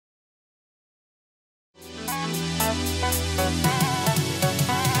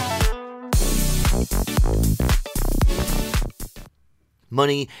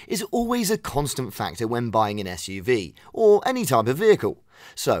Money is always a constant factor when buying an SUV, or any type of vehicle,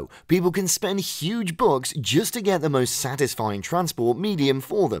 so people can spend huge bucks just to get the most satisfying transport medium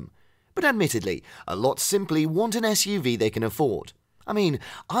for them. But admittedly, a lot simply want an SUV they can afford. I mean,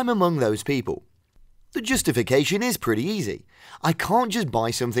 I'm among those people. The justification is pretty easy. I can't just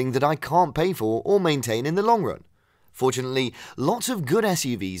buy something that I can't pay for or maintain in the long run. Fortunately, lots of good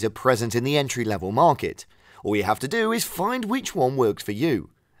SUVs are present in the entry-level market. All you have to do is find which one works for you.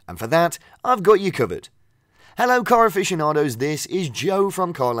 And for that, I've got you covered. Hello car aficionados, this is Joe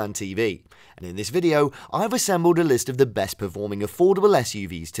from Carland TV. And in this video, I've assembled a list of the best performing affordable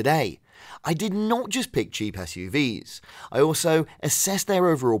SUVs today. I did not just pick cheap SUVs. I also assessed their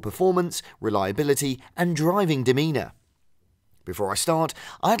overall performance, reliability, and driving demeanor. Before I start,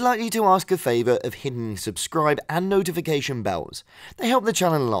 I'd like you to ask a favor of hitting subscribe and notification bells. They help the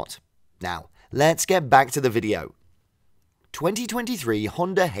channel a lot. Now, let's get back to the video. 2023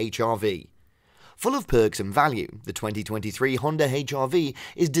 Honda HR-V. Full of perks and value, the 2023 Honda HR-V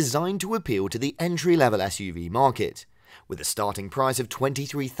is designed to appeal to the entry-level SUV market. With a starting price of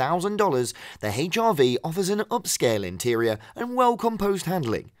 $23,000, the HR-V offers an upscale interior and well-composed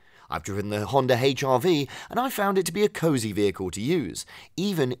handling. I've driven the Honda HR-V and I found it to be a cozy vehicle to use,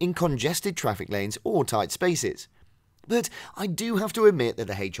 even in congested traffic lanes or tight spaces. But I do have to admit that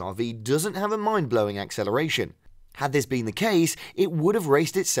the HR-V doesn't have a mind-blowing acceleration. Had this been the case, it would have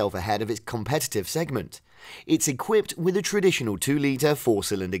raced itself ahead of its competitive segment. It's equipped with a traditional 2-litre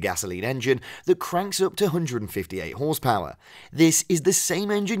 4-cylinder gasoline engine that cranks up to 158 horsepower. This is the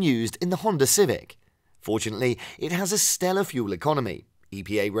same engine used in the Honda Civic. Fortunately, it has a stellar fuel economy.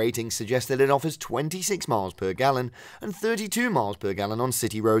 EPA ratings suggest that it offers 26 miles per gallon and 32 miles per gallon on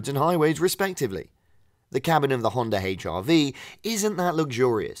city roads and highways respectively. The cabin of the Honda HR-V isn't that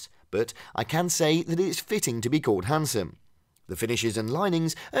luxurious, but I can say that it's fitting to be called handsome. The finishes and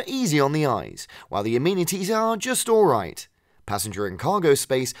linings are easy on the eyes, while the amenities are just alright. Passenger and cargo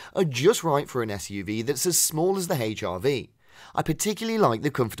space are just right for an SUV that's as small as the HR-V. I particularly like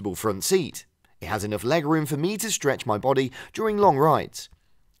the comfortable front seat. It has enough legroom for me to stretch my body during long rides.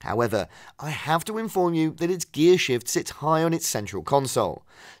 However, I have to inform you that its gear shift sits high on its central console.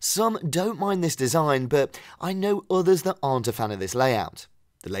 Some don't mind this design, but I know others that aren't a fan of this layout.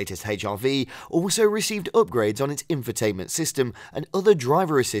 The latest HR-V also received upgrades on its infotainment system and other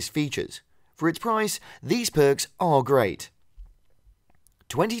driver assist features. For its price, these perks are great.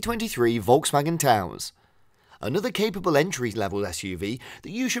 2023 Volkswagen Taos. Another capable entry-level SUV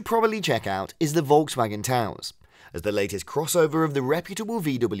that you should probably check out is the Volkswagen Taos. As the latest crossover of the reputable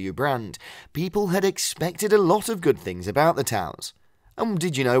VW brand, people had expected a lot of good things about the Taos. And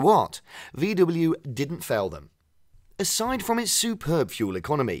did you know what? VW didn't fail them. Aside from its superb fuel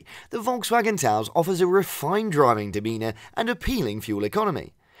economy, the Volkswagen Taos offers a refined driving demeanor and appealing fuel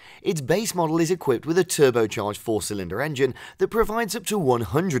economy. Its base model is equipped with a turbocharged 4-cylinder engine that provides up to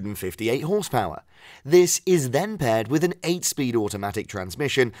 158 horsepower. This is then paired with an 8-speed automatic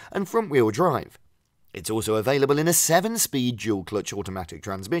transmission and front-wheel drive. It's also available in a 7-speed dual-clutch automatic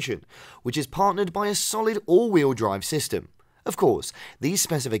transmission, which is partnered by a solid all-wheel drive system. Of course, these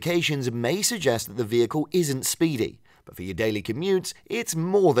specifications may suggest that the vehicle isn't speedy, but for your daily commutes, it's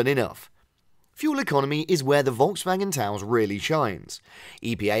more than enough. Fuel economy is where the Volkswagen Taos really shines.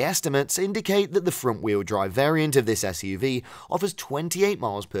 EPA estimates indicate that the front-wheel drive variant of this SUV offers 28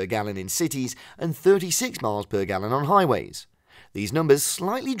 miles per gallon in cities and 36 miles per gallon on highways. These numbers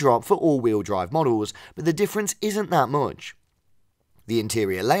slightly drop for all-wheel drive models, but the difference isn't that much. The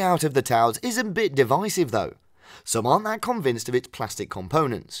interior layout of the Taos is a bit divisive though. Some aren't that convinced of its plastic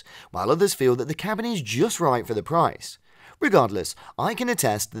components, while others feel that the cabin is just right for the price. Regardless, I can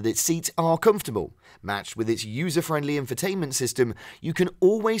attest that its seats are comfortable. Matched with its user-friendly infotainment system, you can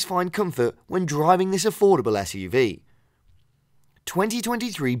always find comfort when driving this affordable SUV.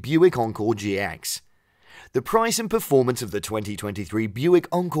 2023 Buick Encore GX. The price and performance of the 2023 Buick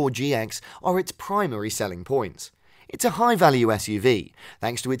Encore GX are its primary selling points. It's a high-value SUV,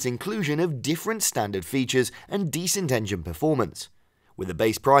 thanks to its inclusion of different standard features and decent engine performance. With a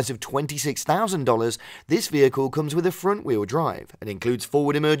base price of $26,000, this vehicle comes with a front-wheel drive and includes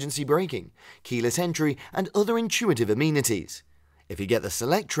forward emergency braking, keyless entry, and other intuitive amenities. If you get the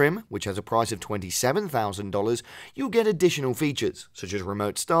Select trim, which has a price of $27,000, you'll get additional features, such as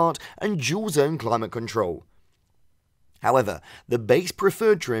remote start and dual-zone climate control. However, the base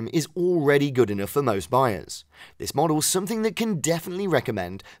preferred trim is already good enough for most buyers. This model's something that can definitely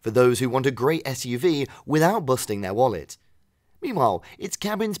recommend for those who want a great SUV without busting their wallet. Meanwhile, its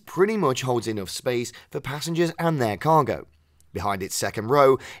cabin pretty much holds enough space for passengers and their cargo. Behind its second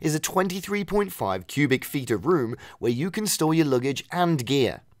row is a 23.5 cubic feet of room where you can store your luggage and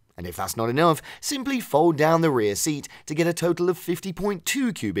gear. And if that's not enough, simply fold down the rear seat to get a total of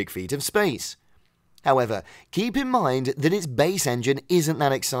 50.2 cubic feet of space. However, keep in mind that its base engine isn't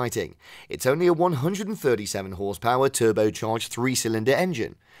that exciting. It's only a 137 horsepower turbocharged 3-cylinder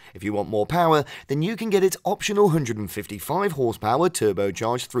engine. If you want more power, then you can get its optional 155 horsepower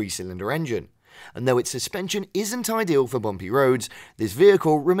turbocharged 3-cylinder engine. And though its suspension isn't ideal for bumpy roads, this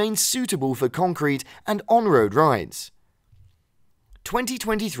vehicle remains suitable for concrete and on-road rides.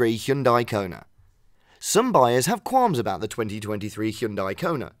 2023 Hyundai Kona. Some buyers have qualms about the 2023 Hyundai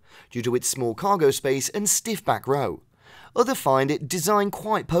Kona due to its small cargo space and stiff back row. Others find it design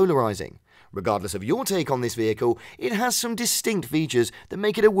quite polarizing. Regardless of your take on this vehicle, it has some distinct features that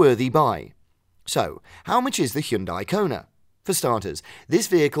make it a worthy buy. So, how much is the Hyundai Kona? For starters, this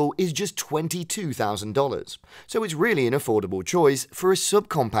vehicle is just $22,000, so it's really an affordable choice for a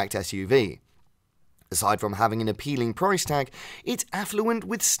subcompact SUV. Aside from having an appealing price tag, it's affluent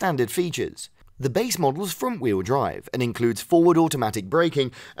with standard features. The base model's front-wheel drive and includes forward automatic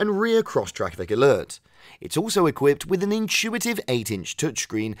braking and rear cross-traffic alert. It's also equipped with an intuitive 8-inch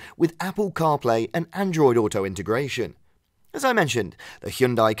touchscreen with Apple CarPlay and Android Auto integration. As I mentioned, the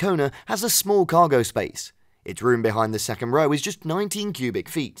Hyundai Kona has a small cargo space. Its room behind the second row is just 19 cubic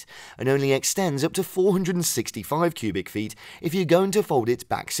feet and only extends up to 465 cubic feet if you're going to fold its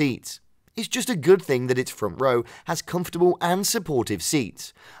back seats. It's just a good thing that its front row has comfortable and supportive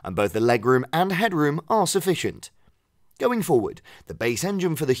seats, and both the legroom and headroom are sufficient. Going forward, the base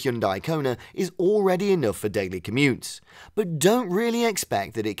engine for the Hyundai Kona is already enough for daily commutes, but don't really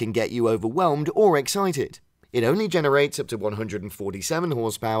expect that it can get you overwhelmed or excited. It only generates up to 147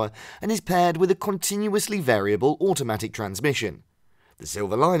 horsepower and is paired with a continuously variable automatic transmission. The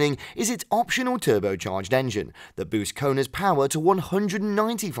silver lining is its optional turbocharged engine that boosts Kona's power to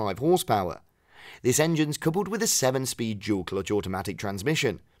 195 horsepower. This engine's coupled with a 7-speed dual-clutch automatic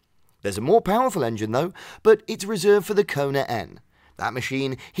transmission. There's a more powerful engine though, but it's reserved for the Kona N. That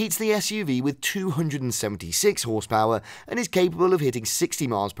machine heats the SUV with 276 horsepower and is capable of hitting 60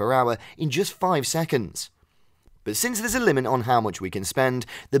 miles per hour in just 5 seconds. But since there's a limit on how much we can spend,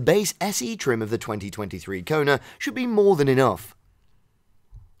 the base SE trim of the 2023 Kona should be more than enough.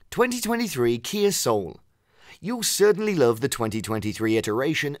 2023 Kia Soul. You'll certainly love the 2023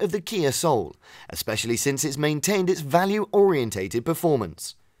 iteration of the Kia Soul, especially since it's maintained its value-orientated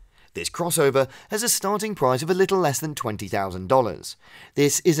performance. This crossover has a starting price of a little less than $20,000.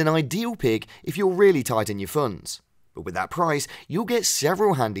 This is an ideal pick if you're really tight in your funds. But with that price, you'll get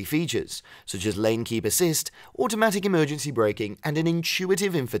several handy features, such as lane keep assist, automatic emergency braking, and an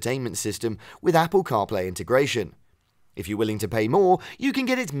intuitive infotainment system with Apple CarPlay integration. If you're willing to pay more, you can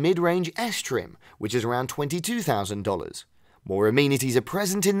get its mid-range S trim, which is around $22,000. More amenities are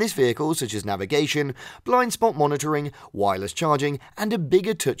present in this vehicle, such as navigation, blind spot monitoring, wireless charging, and a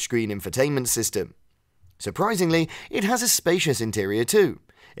bigger touchscreen infotainment system. Surprisingly, it has a spacious interior too.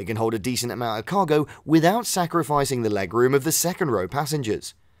 It can hold a decent amount of cargo without sacrificing the legroom of the second-row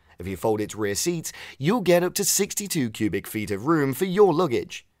passengers. If you fold its rear seats, you'll get up to 62 cubic feet of room for your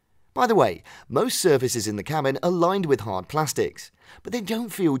luggage. By the way, most surfaces in the cabin are lined with hard plastics, but they don't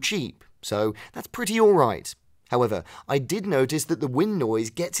feel cheap, so that's pretty alright. However, I did notice that the wind noise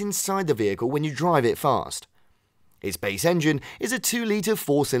gets inside the vehicle when you drive it fast. Its base engine is a 2-litre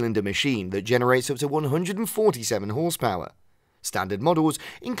 4-cylinder machine that generates up to 147 horsepower. Standard models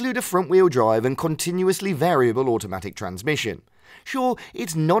include a front-wheel drive and continuously variable automatic transmission. Sure,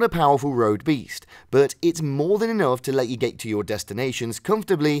 it's not a powerful road beast, but it's more than enough to let you get to your destinations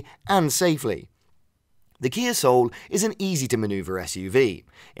comfortably and safely. The Kia Soul is an easy-to-maneuver SUV.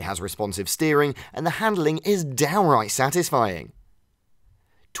 It has responsive steering, and the handling is downright satisfying.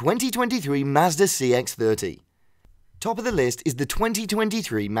 2023 Mazda CX-30. Top of the list is the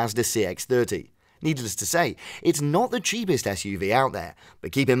 2023 Mazda CX-30. Needless to say, it's not the cheapest SUV out there,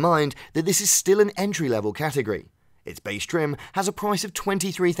 but keep in mind that this is still an entry-level category. Its base trim has a price of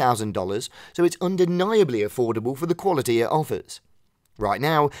 $23,000, so it's undeniably affordable for the quality it offers. Right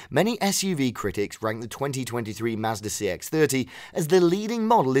now, many SUV critics rank the 2023 Mazda CX-30 as the leading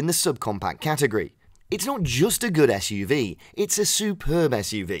model in the subcompact category. It's not just a good SUV, it's a superb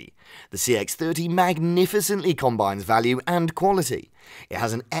SUV. The CX-30 magnificently combines value and quality. It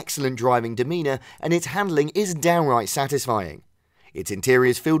has an excellent driving demeanor, and its handling is downright satisfying. Its interior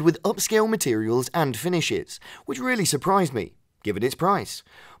is filled with upscale materials and finishes, which really surprised me, given its price.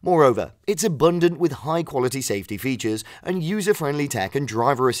 Moreover, it's abundant with high-quality safety features and user-friendly tech and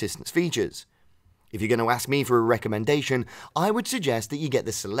driver assistance features. If you're going to ask me for a recommendation, I would suggest that you get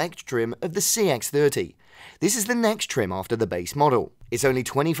the select trim of the CX-30. This is the next trim after the base model. It's only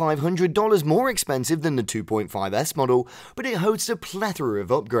 $2,500 more expensive than the 2.5S model, but it hosts a plethora of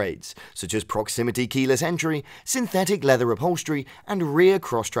upgrades, such as proximity keyless entry, synthetic leather upholstery, and rear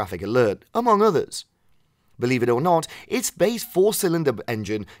cross-traffic alert, among others. Believe it or not, its base 4-cylinder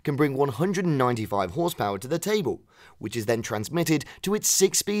engine can bring 195 horsepower to the table, which is then transmitted to its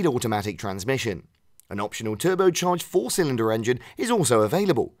 6-speed automatic transmission. An optional turbocharged 4-cylinder engine is also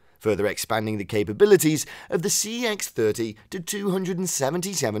available, further expanding the capabilities of the CX-30 to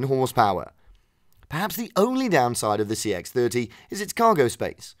 277 horsepower. Perhaps the only downside of the CX-30 is its cargo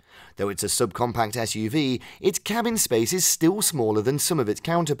space. Though it's a subcompact SUV, its cabin space is still smaller than some of its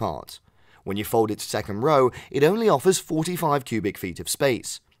counterparts. When you fold its second row, it only offers 45 cubic feet of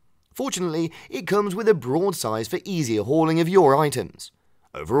space. Fortunately, it comes with a broad size for easier hauling of your items.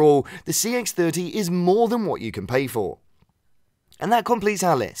 Overall, the CX-30 is more than what you can pay for. And that completes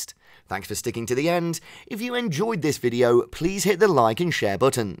our list. Thanks for sticking to the end. If you enjoyed this video, please hit the like and share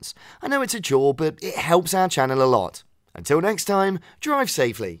buttons. I know it's a chore, but it helps our channel a lot. Until next time, drive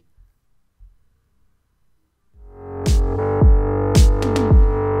safely.